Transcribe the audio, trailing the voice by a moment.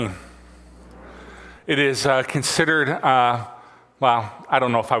It is considered, well, I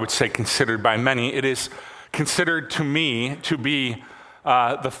don't know if I would say considered by many. It is considered to me to be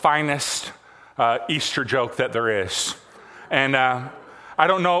the finest Easter joke that there is. And I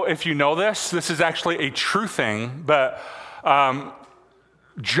don't know if you know this. This is actually a true thing, but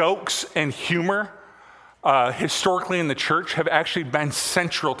jokes and humor historically in the church have actually been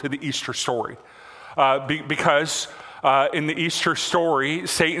central to the Easter story. Because in the Easter story,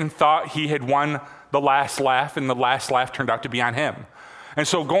 Satan thought he had won the last laugh, and the last laugh turned out to be on him. And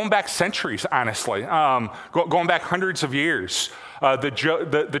so going back centuries, honestly, going back hundreds of years,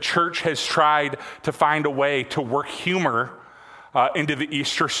 the church has tried to find a way to work humor into the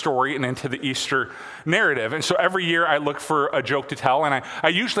Easter story and into the Easter narrative. And so every year I look for a joke to tell, and I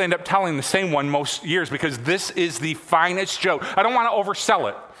usually end up telling the same one most years because this is the finest joke. I don't want to oversell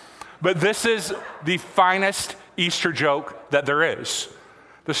it, but this is the finest Easter joke that there is.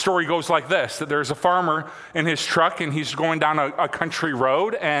 The story goes like this, that there's a farmer in his truck and he's going down a country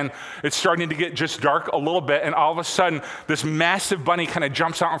road and it's starting to get just dark a little bit, and all of a sudden this massive bunny kind of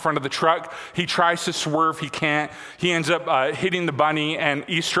jumps out in front of the truck. He tries to swerve, he can't. He ends up hitting the bunny, and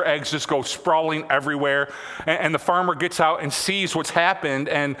Easter eggs just go sprawling everywhere. And the farmer gets out and sees what's happened,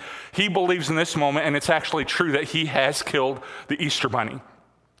 and he believes in this moment, and it's actually true, that he has killed the Easter bunny.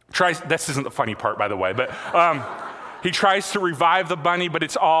 This isn't the funny part, by the way, but he tries to revive the bunny, but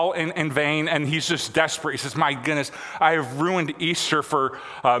it's all in vain, and he's just desperate. He says, my goodness, I have ruined Easter for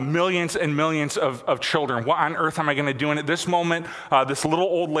millions and millions of children. What on earth am I going to do? And at this moment, this little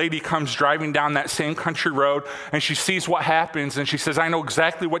old lady comes driving down that same country road, and she sees what happens, and she says, I know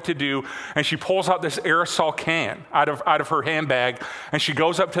exactly what to do. And she pulls out this aerosol can out of her handbag, and she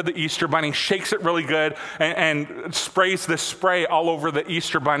goes up to the Easter bunny, shakes it really good, and sprays this spray all over the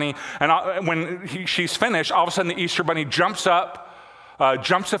Easter bunny. And when she's finished, all of a sudden the Easter bunny jumps up,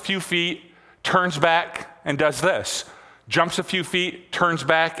 jumps a few feet, turns back, and does this. Jumps a few feet, turns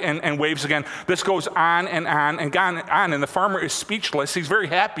back, and waves again. This goes on and on and on. And the farmer is speechless. He's very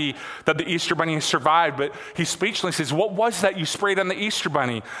happy that the Easter bunny has survived, but he's speechless. He says, what was that you sprayed on the Easter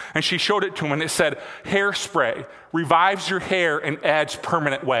bunny? And she showed it to him, and it said, hairspray, revives your hair and adds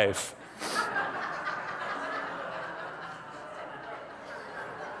permanent wave.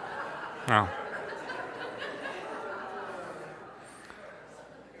 Oh.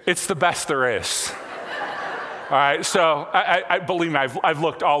 It's the best there is. All right, so I believe me, I've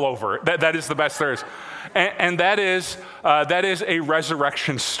looked all over. That is the best there is. And that is a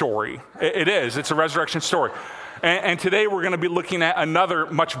resurrection story. It is. It's a resurrection story. And today we're going to be looking at another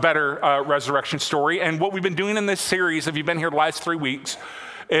much better resurrection story. And what we've been doing in this series, if you've been here the last 3 weeks,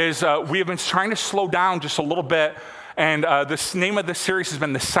 is we have been trying to slow down just a little bit. And the name of this series has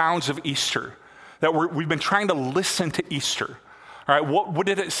been The Sounds of Easter. That we've been trying to listen to Easter. All right, what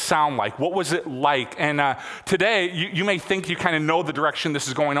did it sound like? What was it like? And today, you may think you kind of know the direction this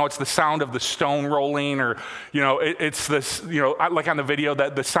is going. Oh, it's the sound of the stone rolling, or, it's this, like on the video,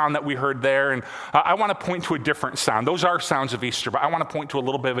 that the sound that we heard there. And I want to point to a different sound. Those are sounds of Easter, but I want to point to a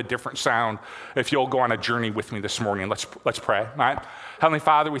little bit of a different sound if you'll go on a journey with me this morning. Let's pray, all right? Heavenly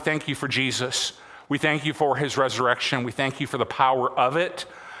Father, we thank you for Jesus. We thank you for his resurrection. We thank you for the power of it.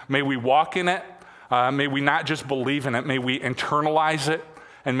 May we walk in it. May we not just believe in it, may we internalize it,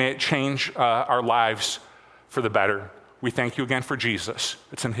 and may it change our lives for the better. We thank you again for Jesus.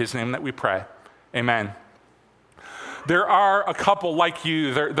 It's in his name that we pray. Amen. There are a couple, like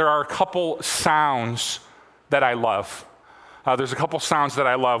you, there are a couple sounds that I love. There's a couple sounds that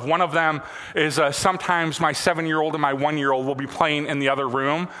I love. One of them is sometimes my 7-year-old and my 1-year-old will be playing in the other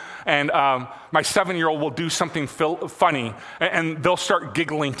room, and my 7-year-old will do something funny, and they'll start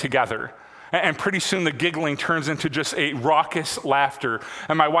giggling together. And pretty soon the giggling turns into just a raucous laughter.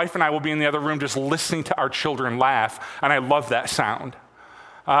 And my wife and I will be in the other room just listening to our children laugh. And I love that sound.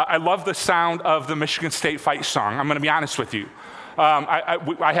 I love the sound of the Michigan State fight song. I'm going to be honest with you.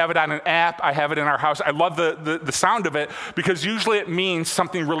 I have it on an app. I have it in our house. I love the sound of it because usually it means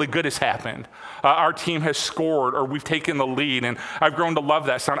something really good has happened. Our team has scored or we've taken the lead. And I've grown to love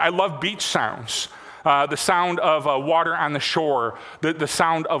that sound. I love beach sounds. The sound of water on the shore, the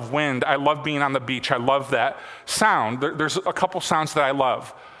sound of wind. I love being on the beach. I love that sound. There's a couple sounds that I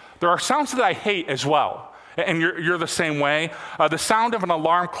love. There are sounds that I hate as well, and you're the same way. The sound of an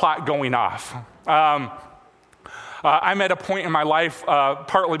alarm clock going off. I'm at a point in my life,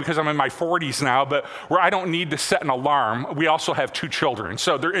 partly because I'm in my 40s now, but where I don't need to set an alarm. We also have 2 children,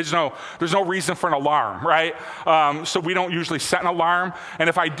 so there's no reason for an alarm, right? So we don't usually set an alarm. And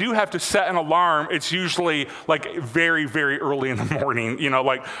if I do have to set an alarm, it's usually like very, very early in the morning,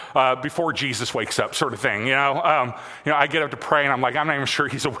 like before Jesus wakes up, sort of thing. I get up to pray, and I'm like, I'm not even sure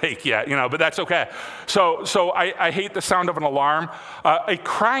he's awake yet, but that's okay. So I hate the sound of an alarm. A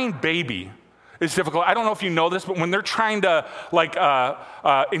crying baby is difficult. I don't know if you know this, but when they're trying to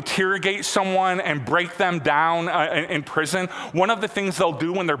interrogate someone and break them down in prison, one of the things they'll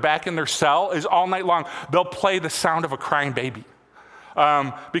do when they're back in their cell is all night long, they'll play the sound of a crying baby.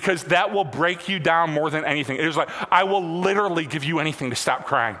 Because that will break you down more than anything. It is like, I will literally give you anything to stop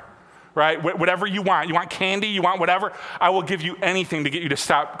crying. Right? Whatever you want. You want candy, you want whatever, I will give you anything to get you to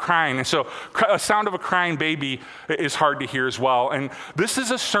stop crying. And so a sound of a crying baby is hard to hear as well. And this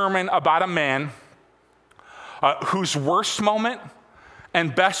is a sermon about a man whose worst moment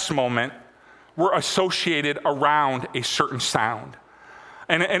and best moment were associated around a certain sound.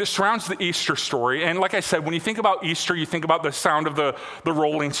 And it surrounds the Easter story. And like I said, when you think about Easter, you think about the sound of the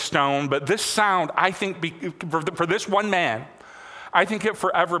rolling stone. But this sound, I think, for this one man, I think it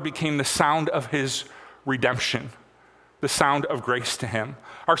forever became the sound of his redemption, the sound of grace to him.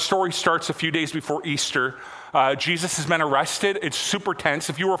 Our story starts a few days before Easter. Jesus has been arrested. It's super tense.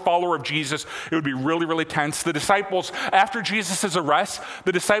 If you were a follower of Jesus, it would be really, really tense. The disciples, after Jesus' arrest,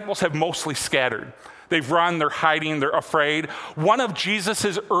 the disciples have mostly scattered. They've run, they're hiding, they're afraid. One of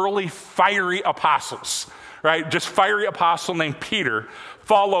Jesus' early fiery apostles, right, just fiery apostle named Peter,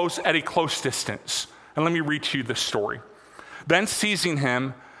 follows at a close distance. And let me read to you this story. Then seizing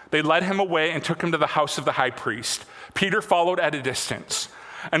him, they led him away and took him to the house of the high priest. Peter followed at a distance.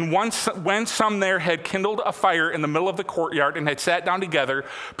 And when some there had kindled a fire in the middle of the courtyard and had sat down together,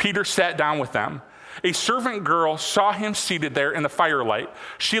 Peter sat down with them. A servant girl saw him seated there in the firelight.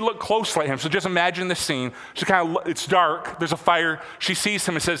 She looked closely at him. So just imagine the scene. It's dark. There's a fire. She sees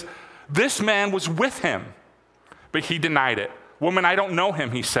him and says, "This man was with him." But he denied it. "Woman, I don't know him,"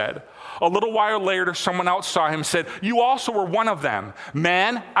 he said. A little while later, someone else saw him and said, "You also were one of them."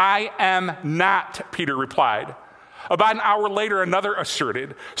 "Man, I am not," Peter replied. About an hour later, another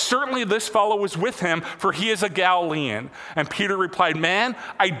asserted, "Certainly this fellow was with him, for he is a Galilean." And Peter replied, "Man,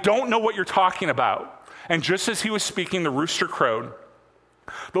 I don't know what you're talking about." And just as he was speaking, the rooster crowed.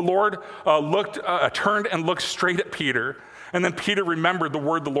 The Lord turned and looked straight at Peter. And then Peter remembered the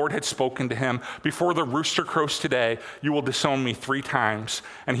word the Lord had spoken to him. "Before the rooster crows today, you will disown me 3 times.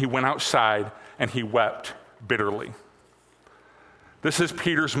 And he went outside and he wept bitterly. This is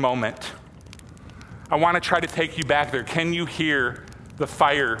Peter's moment. I want to try to take you back there. Can you hear the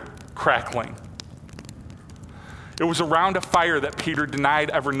fire crackling? It was around a fire that Peter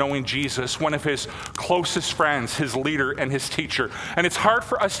denied ever knowing Jesus, one of his closest friends, his leader, and his teacher. And it's hard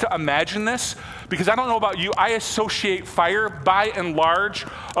for us to imagine this because I don't know about you, I associate fire by and large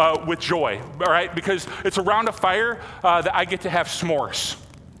with joy, all right? Because it's around a fire that I get to have s'mores.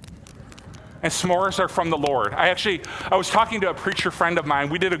 And s'mores are from the Lord. I was talking to a preacher friend of mine.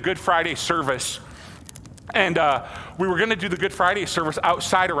 We did a Good Friday service. And we were going to do the Good Friday service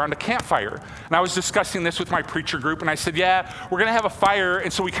outside around a campfire. And I was discussing this with my preacher group, and I said, yeah, we're going to have a fire,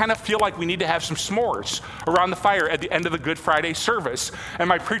 and so we kind of feel like we need to have some s'mores around the fire at the end of the Good Friday service. And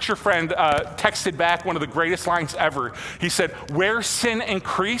my preacher friend texted back one of the greatest lines ever. He said, "Where sin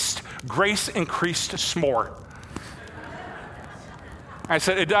increased, grace increased s'more." I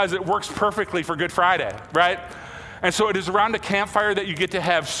said, it does. It works perfectly for Good Friday, right? And so it is around a campfire that you get to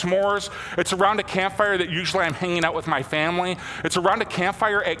have s'mores. It's around a campfire that usually I'm hanging out with my family. It's around a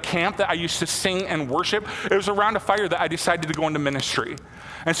campfire at camp that I used to sing and worship. It was around a fire that I decided to go into ministry.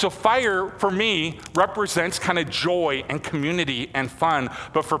 And so fire, for me, represents kind of joy and community and fun.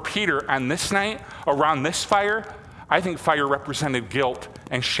 But for Peter, on this night, around this fire, I think fire represented guilt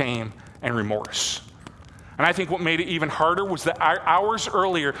and shame and remorse. And I think what made it even harder was that hours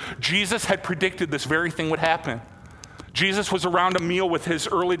earlier, Jesus had predicted this very thing would happen. Jesus was around a meal with his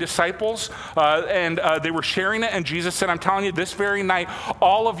early disciples, and they were sharing it, and Jesus said, "I'm telling you, this very night,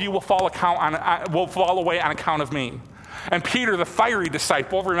 all of you will fall away on account of me." And Peter, the fiery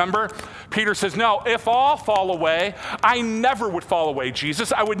disciple, remember? Peter says, "No, if all fall away, I never would fall away,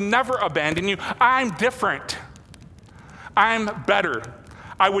 Jesus. I would never abandon you. I'm different. I'm better.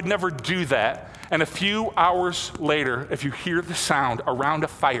 I would never do that." And a few hours later, if you hear the sound around a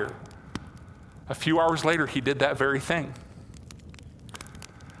fire, a few hours later, he did that very thing.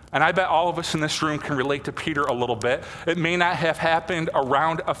 And I bet all of us in this room can relate to Peter a little bit. It may not have happened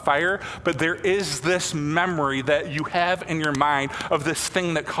around a fire, but there is this memory that you have in your mind of this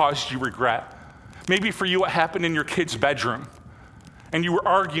thing that caused you regret. Maybe for you it happened in your kid's bedroom, and you were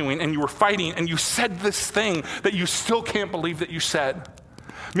arguing and you were fighting and you said this thing that you still can't believe that you said.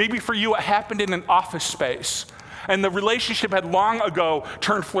 Maybe for you it happened in an office space, and the relationship had long ago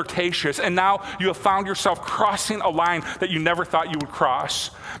turned flirtatious, and now you have found yourself crossing a line that you never thought you would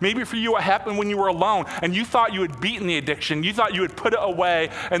cross. Maybe for you it happened when you were alone, and you thought you had beaten the addiction, you thought you had put it away,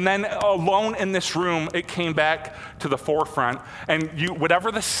 and then alone in this room, it came back to the forefront, and whatever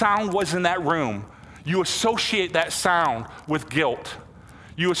the sound was in that room, you associate that sound with guilt.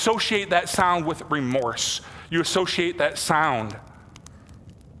 You associate that sound with remorse. You associate that sound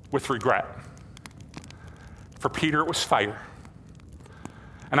with regret. For Peter, it was fire.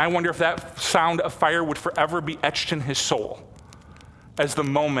 And I wonder if that sound of fire would forever be etched in his soul as the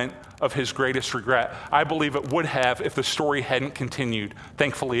moment of his greatest regret. I believe it would have if the story hadn't continued.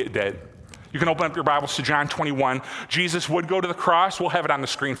 Thankfully, it did. You can open up your Bibles to John 21. Jesus would go to the cross. We'll have it on the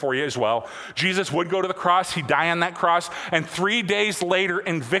screen for you as well. Jesus would go to the cross. He'd die on that cross. And 3 days later,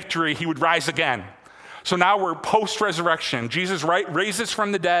 in victory, he would rise again. So now we're post-resurrection. Jesus raises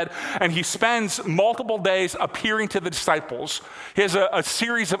from the dead, and he spends multiple days appearing to the disciples. He has a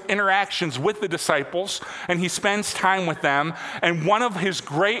series of interactions with the disciples, and he spends time with them. And one of his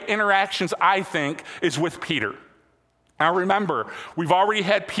great interactions, I think, is with Peter. Now remember, we've already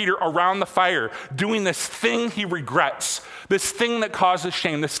had Peter around the fire doing this thing he regrets, this thing that causes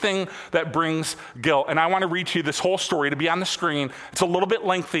shame, this thing that brings guilt. And I want to read to you this whole story to be on the screen. It's a little bit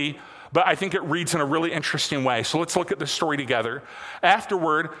lengthy, but I think it reads in a really interesting way. So let's look at this story together.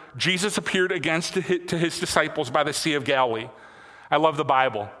 Afterward, Jesus appeared again to his disciples by the Sea of Galilee. I love the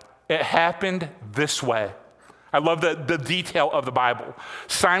Bible. It happened this way. I love the detail of the Bible.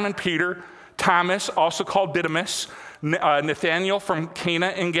 Simon Peter, Thomas, also called Didymus, Nathanael from Cana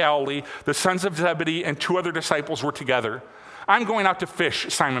in Galilee, the sons of Zebedee, and 2 other disciples were together. I'm going out to fish,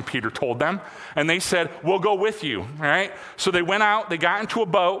 Simon Peter told them. And they said, we'll go with you, all right? So they went out, they got into a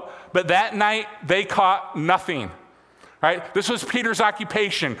boat, but that night they caught nothing, right? This was Peter's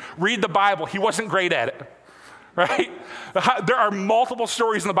occupation. Read the Bible. He wasn't great at it, right? There are multiple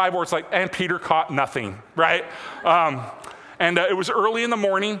stories in the Bible where it's like, and Peter caught nothing, right? It was early in the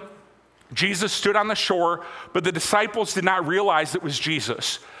morning. Jesus stood on the shore, but the disciples did not realize it was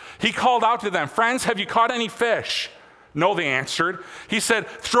Jesus. He called out to them, friends, have you caught any fish? No, they answered. He said,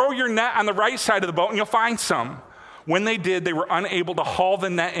 throw your net on the right side of the boat and you'll find some. When they did, they were unable to haul the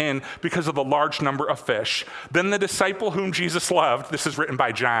net in because of the large number of fish. Then the disciple whom Jesus loved, this is written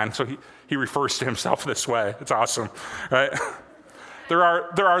by John, so he refers to himself this way. It's awesome, right? There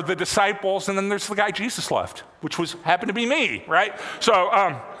are the disciples, and then there's the guy Jesus loved, which happened to be me, right?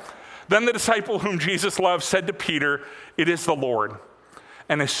 So then the disciple whom Jesus loved said to Peter, it is the Lord.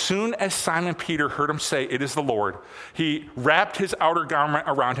 And as soon as Simon Peter heard him say, it is the Lord, he wrapped his outer garment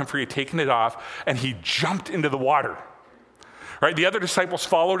around him, for he had taken it off, and he jumped into the water. Right? The other disciples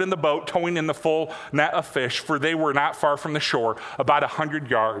followed in the boat, towing in the full net of fish, for they were not far from the shore, about 100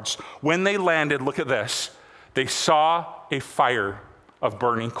 yards. When they landed, look at this, they saw a fire of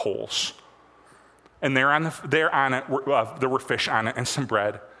burning coals. And there were fish on it and some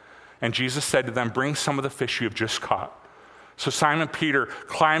bread. And Jesus said to them, bring some of the fish you have just caught. So Simon Peter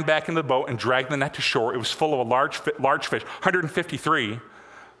climbed back in the boat and dragged the net to shore. It was full of a large fish, 153.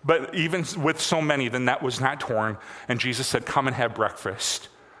 But even with so many, the net was not torn. And Jesus said, come and have breakfast.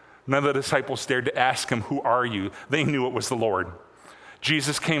 None of the disciples dared to ask him, who are you? They knew it was the Lord.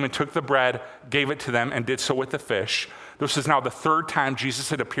 Jesus came and took the bread, gave it to them, and did so with the fish. This is now the 3rd time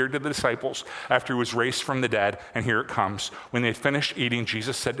Jesus had appeared to the disciples after he was raised from the dead. And here it comes. When they had finished eating,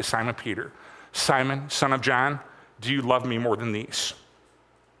 Jesus said to Simon Peter, Simon, son of John, do you love me more than these?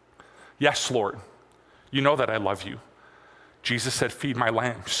 Yes, Lord. You know that I love you. Jesus said, feed my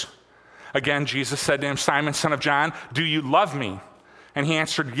lambs. Again, Jesus said to him, Simon, son of John, do you love me? And he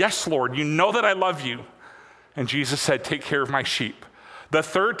answered, yes, Lord. You know that I love you. And Jesus said, take care of my sheep. The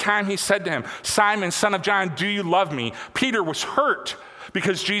 3rd time he said to him, Simon, son of John, do you love me? Peter was hurt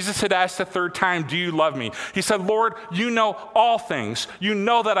because Jesus had asked the 3rd time, do you love me? He said, Lord, you know all things. You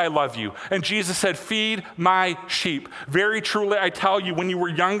know that I love you. And Jesus said, feed my sheep. Very truly, I tell you, when you were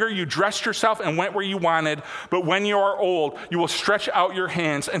younger, you dressed yourself and went where you wanted. But when you are old, you will stretch out your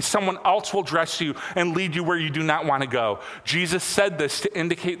hands and someone else will dress you and lead you where you do not want to go. Jesus said this to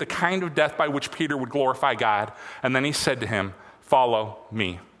indicate the kind of death by which Peter would glorify God. And then he said to him, follow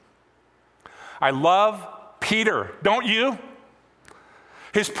me. I love Peter, don't you?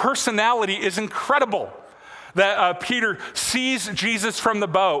 His personality is incredible. That Peter sees Jesus from the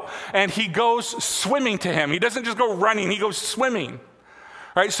boat and he goes swimming to him. He doesn't just go running, he goes swimming.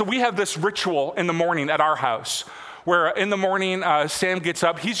 Right? So we have this ritual in the morning at our house where in the morning, Sam gets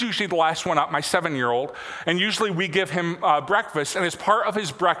up. He's usually the last one up, my 7-year-old. And usually we give him breakfast. And as part of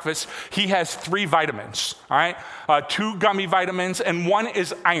his breakfast, he has 3 vitamins, all right? 2 gummy vitamins, and 1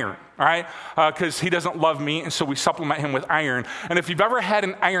 is iron, all right? Because he doesn't love meat, and so we supplement him with iron. And if you've ever had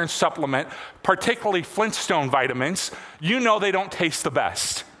an iron supplement, particularly Flintstone vitamins, you know they don't taste the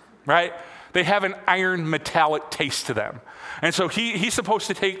best, right? They have an iron metallic taste to them. And so he's supposed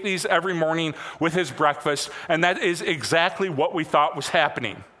to take these every morning with his breakfast, and that is exactly what we thought was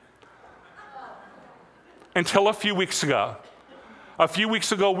happening. Until a few weeks ago. A few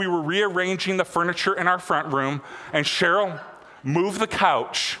weeks ago, we were rearranging the furniture in our front room, and Cheryl moved the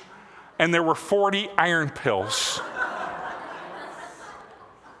couch, and there were 40 iron pills.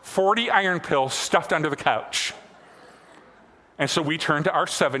 40 iron pills stuffed under the couch. And so we turned to our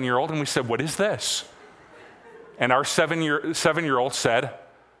 7-year-old and we said, "What is this?" And our 7-year-old said,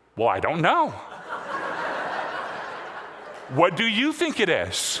 "Well, I don't know." "What do you think it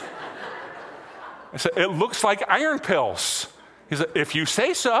is?" I said, "It looks like iron pills." He said, "If you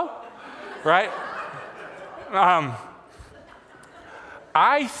say so," right?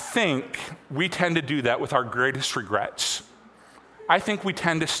 I think we tend to do that with our greatest regrets. I think we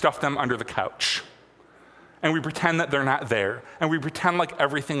tend to stuff them under the couch. And we pretend that they're not there. And we pretend like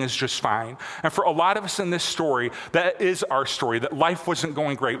everything is just fine. And for a lot of us in this story, that is our story, that life wasn't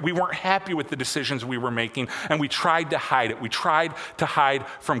going great. We weren't happy with the decisions we were making, and we tried to hide it. We tried to hide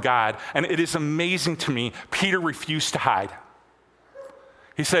from God. And it is amazing to me, Peter refused to hide.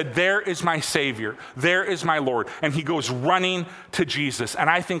 He said, "There is my Savior. There is my Lord." And he goes running to Jesus. And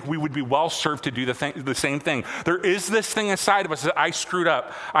I think we would be well served to do the same thing. There is this thing inside of us that I screwed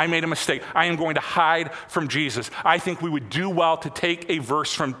up. I made a mistake. I am going to hide from Jesus. I think we would do well to take a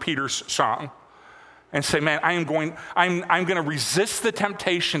verse from Peter's song and say, "Man, I'm going to resist the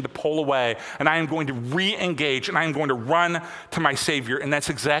temptation to pull away, and I am going to re-engage, and I am going to run to my Savior." And that's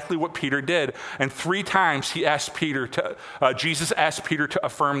exactly what Peter did. And 3 times Jesus asked Peter to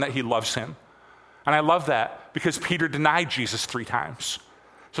affirm that he loves him. And I love that because Peter denied Jesus 3 times.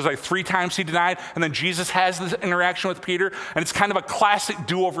 So it's like 3 times he denied, and then Jesus has this interaction with Peter, and it's kind of a classic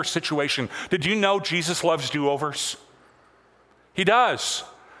do-over situation. Did you know Jesus loves do-overs? He does.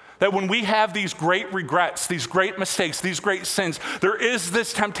 That when we have these great regrets, these great mistakes, these great sins, there is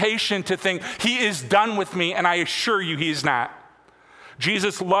this temptation to think, "He is done with me," and I assure you he is not.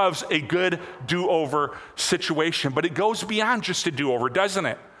 Jesus loves a good do-over situation, but it goes beyond just a do-over, doesn't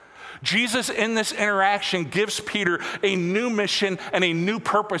it? Jesus in this interaction gives Peter a new mission and a new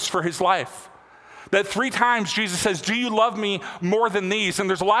purpose for his life. That 3 times Jesus says, "Do you love me more than these?" And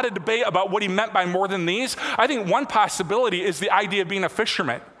there's a lot of debate about what he meant by more than these. I think one possibility is the idea of being a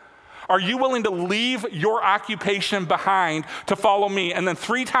fisherman. Are you willing to leave your occupation behind to follow me? And then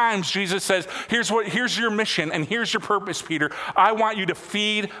 3 times Jesus says, here's your mission and here's your purpose, Peter. I want you to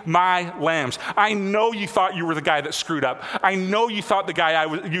feed my lambs. I know you thought you were the guy that screwed up. I know you thought you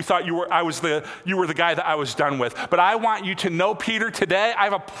were the guy that I was done with. But I want you to know, Peter, today I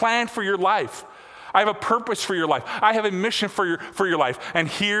have a plan for your life. I have a purpose for your life. I have a mission for your life. And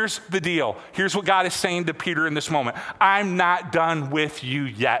here's the deal. Here's what God is saying to Peter in this moment. I'm not done with you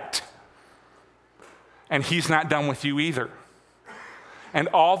yet. And he's not done with you either. And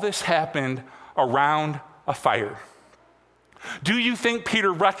all this happened around a fire. Do you think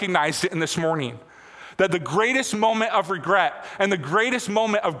Peter recognized it in this morning? That the greatest moment of regret and the greatest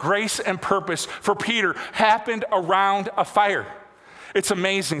moment of grace and purpose for Peter happened around a fire. It's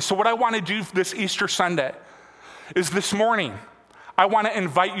amazing. So what I want to do this Easter Sunday is this morning, I want to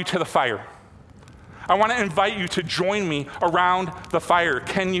invite you to the fire. I want to invite you to join me around the fire.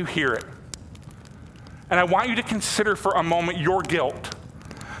 Can you hear it? And I want you to consider for a moment your guilt.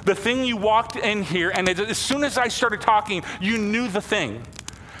 The thing you walked in here, and as soon as I started talking, you knew the thing.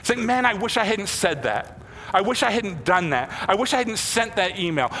 It's like, man, I wish I hadn't said that. I wish I hadn't done that. I wish I hadn't sent that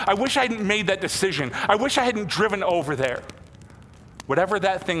email. I wish I hadn't made that decision. I wish I hadn't driven over there. Whatever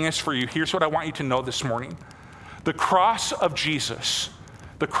that thing is for you, here's what I want you to know this morning. The cross of Jesus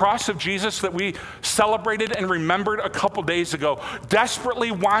that we celebrated and remembered a couple days ago, desperately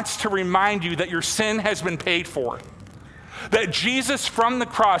wants to remind you that your sin has been paid for. That Jesus from the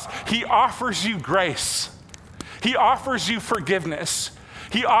cross, he offers you grace. He offers you forgiveness.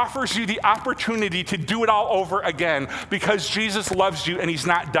 He offers you the opportunity to do it all over again because Jesus loves you and he's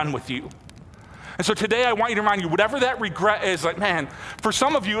not done with you. And so today I want you to remind you, whatever that regret is, like, man, for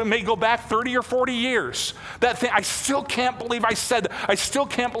some of you, it may go back 30 or 40 years. That thing, I still can't believe I said that. I still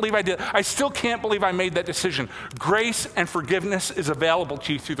can't believe I did. I still can't believe I made that decision. Grace and forgiveness is available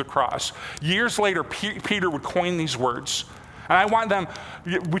to you through the cross. Years later, Peter would coin these words. And I want them,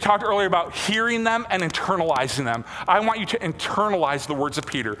 we talked earlier about hearing them and internalizing them. I want you to internalize the words of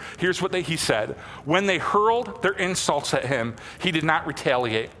Peter. Here's what he said. When they hurled their insults at him, he did not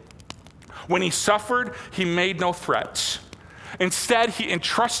retaliate. When he suffered, he made no threats. Instead, he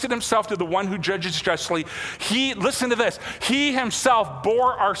entrusted himself to the one who judges justly. Listen to this, he himself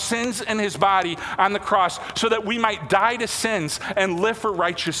bore our sins in his body on the cross so that we might die to sins and live for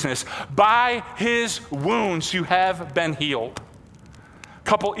righteousness. By his wounds you have been healed. A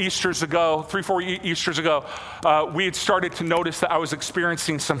couple Easters ago, 3-4 Easters ago, we had started to notice that I was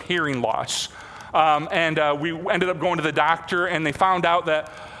experiencing some hearing loss. We ended up going to the doctor, and they found out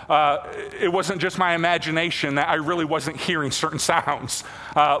that it wasn't just my imagination, that I really wasn't hearing certain sounds,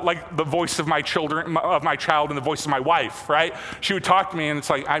 like the voice of my child and the voice of my wife, right? She would talk to me and it's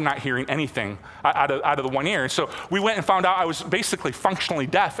like, I'm not hearing anything out of the one ear. So we went and found out I was basically functionally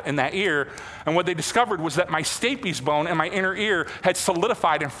deaf in that ear. And what they discovered was that my stapes bone in my inner ear had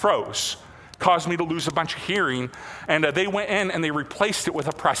solidified and froze, caused me to lose a bunch of hearing. And they went in and they replaced it with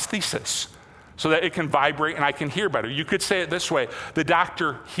a prosthesis, so that it can vibrate and I can hear better. You could say it this way, the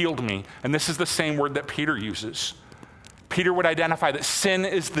doctor healed me. And this is the same word that Peter uses. Peter would identify that sin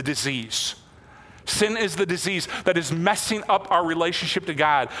is the disease. Sin is the disease that is messing up our relationship to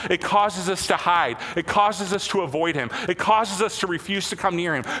God. It causes us to hide. It causes us to avoid him. It causes us to refuse to come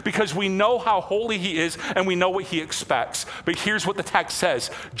near him because we know how holy he is and we know what he expects. But here's what the text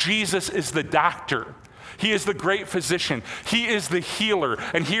says. Jesus is the doctor. He is the great physician. He is the healer.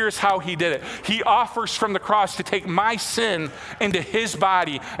 And here's how he did it. He offers from the cross to take my sin into his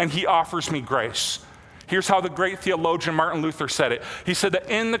body, and he offers me grace. Here's how the great theologian Martin Luther said it. He said that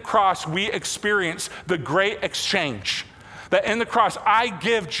in the cross, we experience the great exchange. That in the cross, I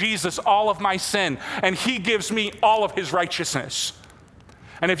give Jesus all of my sin, and he gives me all of his righteousness.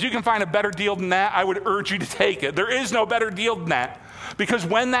 And if you can find a better deal than that, I would urge you to take it. There is no better deal than that. Because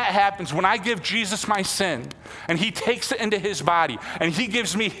when that happens, when I give Jesus my sin and he takes it into his body and he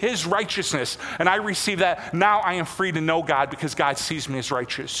gives me his righteousness and I receive that, now I am free to know God because God sees me as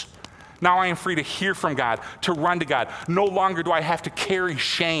righteous. Now I am free to hear from God, to run to God. No longer do I have to carry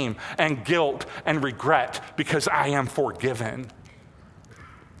shame and guilt and regret because I am forgiven.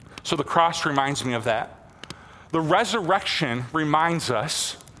 So the cross reminds me of that. The resurrection reminds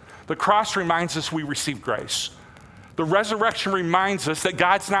us, the cross reminds us we receive grace. The resurrection reminds us that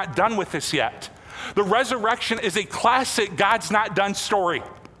God's not done with us yet. The resurrection is a classic God's not done story.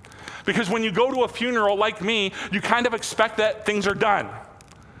 Because when you go to a funeral like me, you kind of expect that things are done.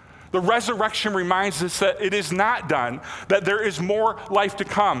 The resurrection reminds us that it is not done, that there is more life to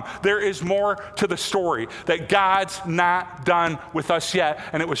come. There is more to the story, that God's not done with us yet.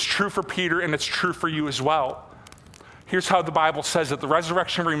 And it was true for Peter, and it's true for you as well. Here's how the Bible says it. The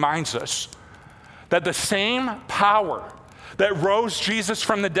resurrection reminds us that the same power that rose Jesus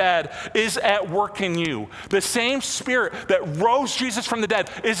from the dead is at work in you. The same spirit that rose Jesus from the dead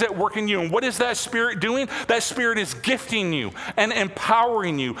is at work in you. And what is that spirit doing? That spirit is gifting you and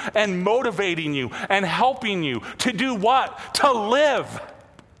empowering you and motivating you and helping you to do what? To live.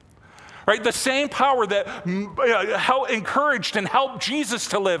 Right? The same power that encouraged and helped Jesus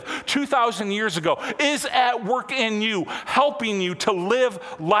to live 2,000 years ago is at work in you, helping you to live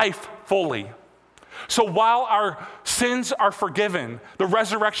life fully. So while our sins are forgiven, the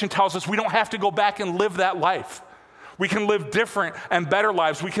resurrection tells us we don't have to go back and live that life. We can live different and better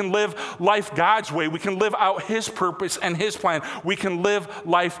lives. We can live life God's way. We can live out his purpose and his plan. We can live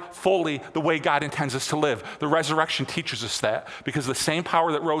life fully the way God intends us to live. The resurrection teaches us that because the same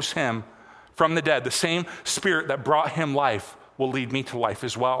power that rose him from the dead, the same spirit that brought him life will lead me to life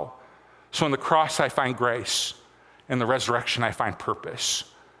as well. So in the cross, I find grace. In the resurrection, I find purpose.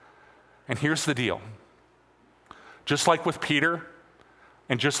 And here's the deal. Just like with Peter,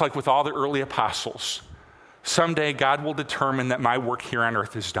 and just like with all the early apostles, someday God will determine that my work here on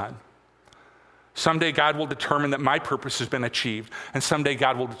earth is done. Someday God will determine that my purpose has been achieved, and someday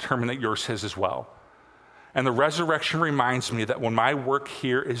God will determine that yours has as well. And the resurrection reminds me that when my work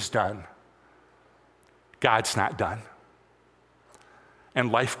here is done, God's not done.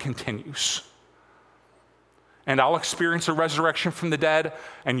 And life continues. And I'll experience a resurrection from the dead,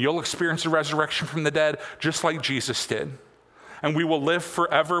 and you'll experience a resurrection from the dead, just like Jesus did. And we will live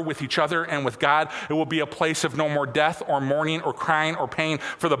forever with each other and with God. It will be a place of no more death or mourning or crying or pain,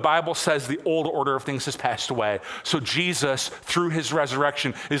 for the Bible says the old order of things has passed away. So Jesus, through his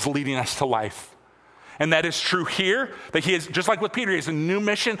resurrection, is leading us to life. And that is true here, that he is, just like with Peter, he has a new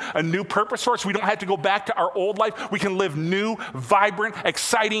mission, a new purpose for us. We don't have to go back to our old life. We can live new, vibrant,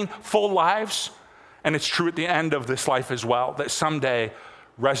 exciting, full lives. And it's true at the end of this life as well, that someday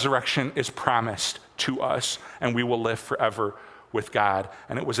resurrection is promised to us, and we will live forever with God.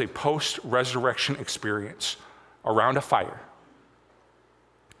 And it was a post-resurrection experience around a fire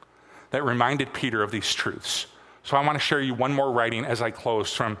that reminded Peter of these truths. So I want to share you one more writing as I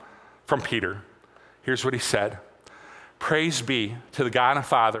close from Peter. Here's what he said. Praise be to the God and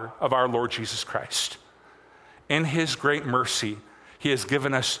Father of our Lord Jesus Christ. In his great mercy, he has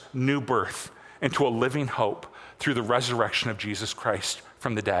given us new birth into a living hope through the resurrection of Jesus Christ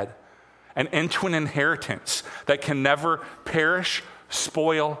from the dead, and into an inheritance that can never perish,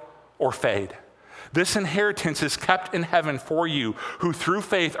 spoil, or fade. This inheritance is kept in heaven for you, who through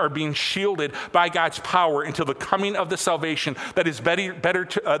faith are being shielded by God's power until the coming of the salvation that is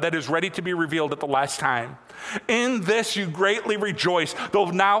that is ready to be revealed at the last time. In this you greatly rejoice, though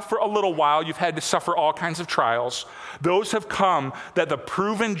now for a little while you've had to suffer all kinds of trials. Those have come that the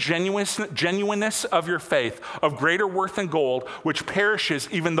proven genuineness of your faith, of greater worth than gold, which perishes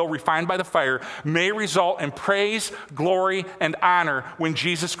even though refined by the fire, may result in praise, glory, and honor when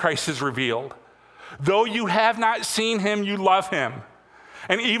Jesus Christ is revealed. Though you have not seen him, you love him.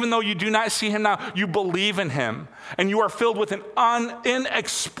 And even though you do not see him now, you believe in him. And you are filled with an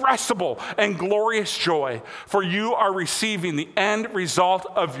inexpressible and glorious joy, for you are receiving the end result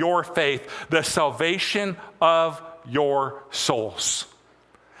of your faith, the salvation of your souls.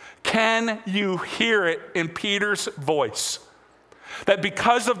 Can you hear it in Peter's voice? That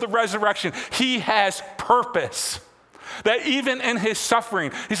because of the resurrection, he has purpose. That even in his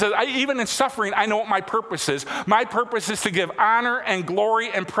suffering, he says, even in suffering, I know what my purpose is. My purpose is to give honor and glory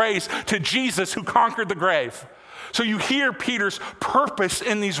and praise to Jesus who conquered the grave. So you hear Peter's purpose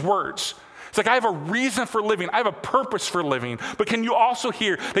in these words. It's like, I have a reason for living. I have a purpose for living. But can you also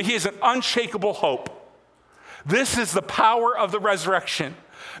hear that he has an unshakable hope? This is the power of the resurrection.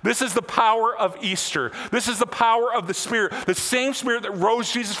 This is the power of Easter. This is the power of the Spirit, the same Spirit that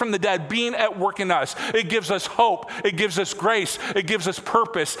rose Jesus from the dead being at work in us. It gives us hope. It gives us grace. It gives us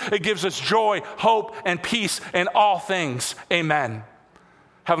purpose. It gives us joy, hope, and peace in all things. Amen.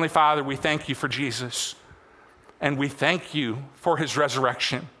 Heavenly Father, we thank you for Jesus, and we thank you for his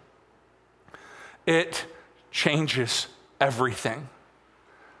resurrection. It changes everything.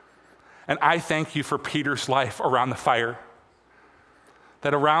 And I thank you for Peter's life around the fire.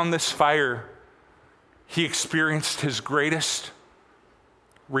 That around this fire, he experienced his greatest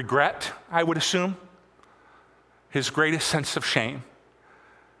regret, I would assume, his greatest sense of shame.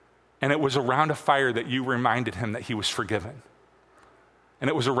 And it was around a fire that you reminded him that he was forgiven. And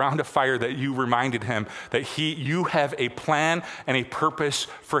it was around a fire that you reminded him that you have a plan and a purpose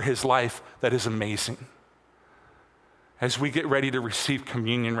for his life that is amazing. As we get ready to receive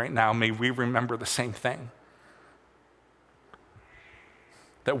communion right now, may we remember the same thing.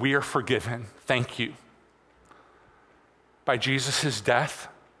 That we are forgiven. Thank you. By Jesus' death,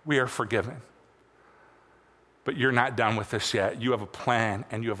 we are forgiven. But you're not done with us yet. You have a plan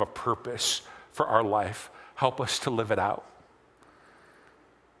and you have a purpose for our life. Help us to live it out.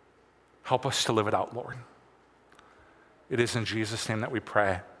 Help us to live it out, Lord. It is in Jesus' name that we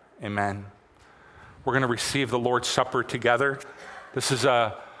pray. Amen. We're going to receive the Lord's Supper together. This is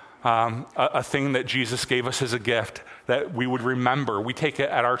a thing that Jesus gave us as a gift that we would remember. We take it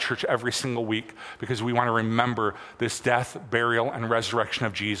at our church every single week because we want to remember this death, burial, and resurrection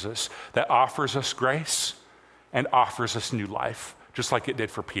of Jesus that offers us grace and offers us new life, just like it did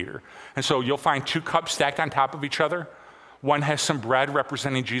for Peter. And so you'll find 2 cups stacked on top of each other. One has some bread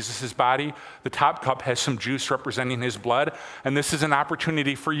representing Jesus' body. The top cup has some juice representing his blood. And this is an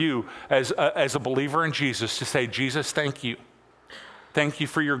opportunity for you as a believer in Jesus to say, Jesus, thank you. Thank you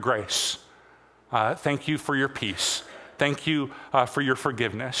for your grace. Thank you for your peace. Thank you for your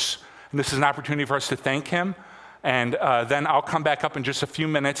forgiveness. And this is an opportunity for us to thank him. And then I'll come back up in just a few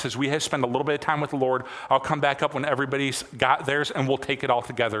minutes as we have spent a little bit of time with the Lord. I'll come back up when everybody's got theirs, and we'll take it all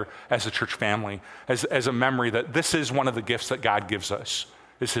together as a church family, as a memory that this is one of the gifts that God gives us,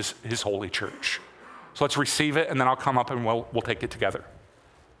 is his holy church. So let's receive it, and then I'll come up and we'll take it together.